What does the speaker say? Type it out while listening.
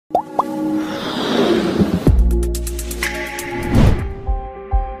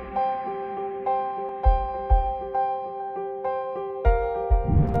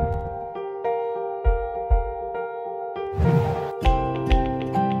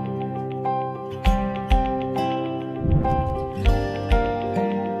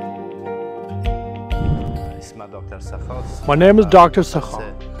My name is Dr. Sakha.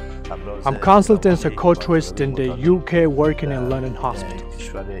 I'm consultant psychiatrist in the UK working in London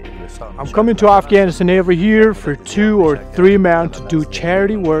hospitals. I'm coming to Afghanistan every year for 2 or 3 months to do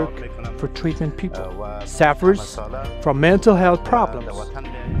charity work for treatment people suffers from mental health problems.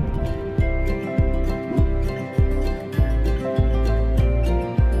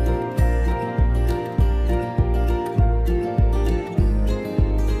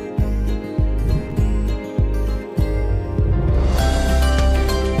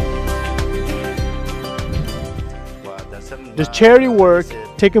 This charity work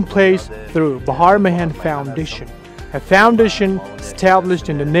taking place through Bahar Foundation, a foundation established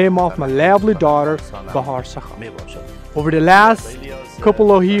in the name of my lovely daughter, Bahar Sakha. Over the last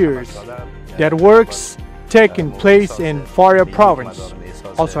couple of years, that work's taking place in Faryab province.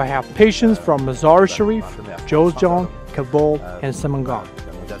 Also, I have patients from Mazar Sharif, Jozjan, Kabul, and Samangan.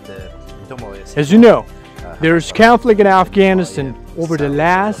 As you know, there is conflict in Afghanistan over the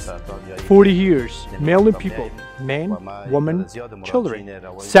last 40 years. Mainly people, men, women, children,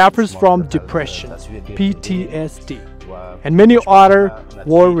 suffers from depression, PTSD, and many other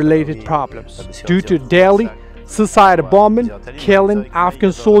war-related problems due to daily suicide bombing, killing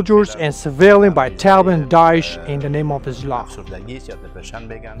Afghan soldiers and civilians by Taliban and Daesh in the name of Islam.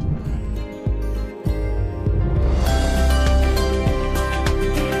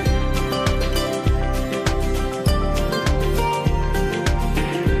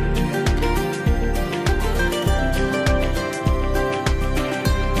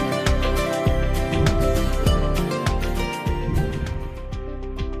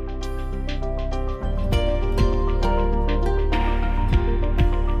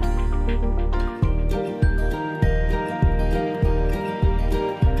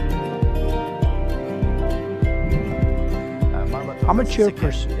 I'm a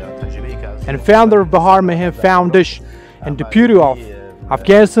chairperson and founder of Bahar Foundation and deputy of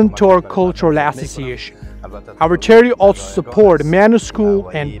Afghanistan Torah Cultural Association. Our charity also supports many school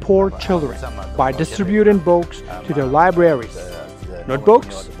and poor children by distributing books to their libraries,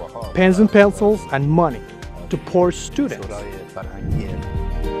 notebooks, pens and pencils, and money to poor students.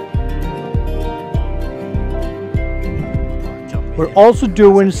 We're also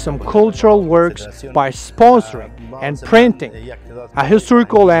doing some cultural works by sponsoring and printing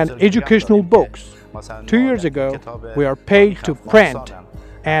historical and educational books. 2 years ago, we are paid to print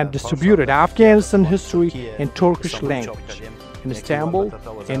and distribute Afghanistan history in Turkish language in Istanbul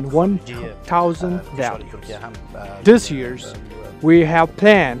in 1,000 volumes. This year, we have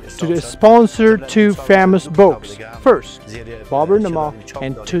planned to sponsor 2 famous books. First, Babar Nama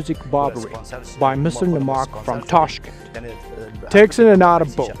and Tuzik Babari by Mr. Namak from Tashkent. Takes in another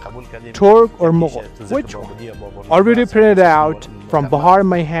book, Turk or Mughal, which one? Already printed out from Bahar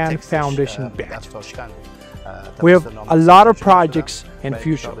Foundation batch. We have a lot of projects in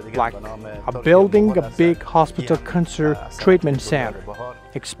future, like building a big hospital cancer treatment center,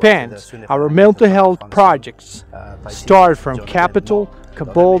 expands our mental health projects, start from capital,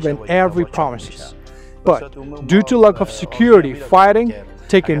 Kabul, and every provinces. But due to lack of security, fighting,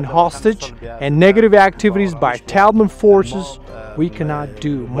 taken hostage, and negative activities by Taliban forces, we cannot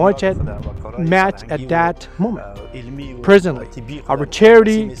do much at that moment. Presently, our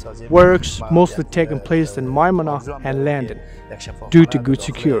charity works mostly taking place in Maimana and London due to good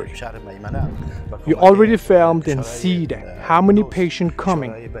security. We already filmed and see how many patients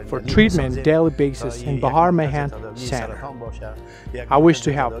coming for treatment on a daily basis in Bahar Center. I wish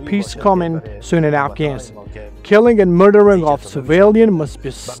to have peace coming soon in Afghanistan. Killing and murdering of civilians must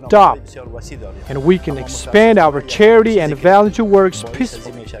be stopped, and we can expand our charity and volunteer works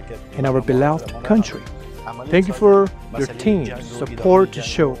peacefully in our beloved country. Thank you for your team's support to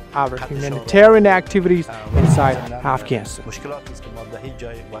show our humanitarian activities inside Afghanistan.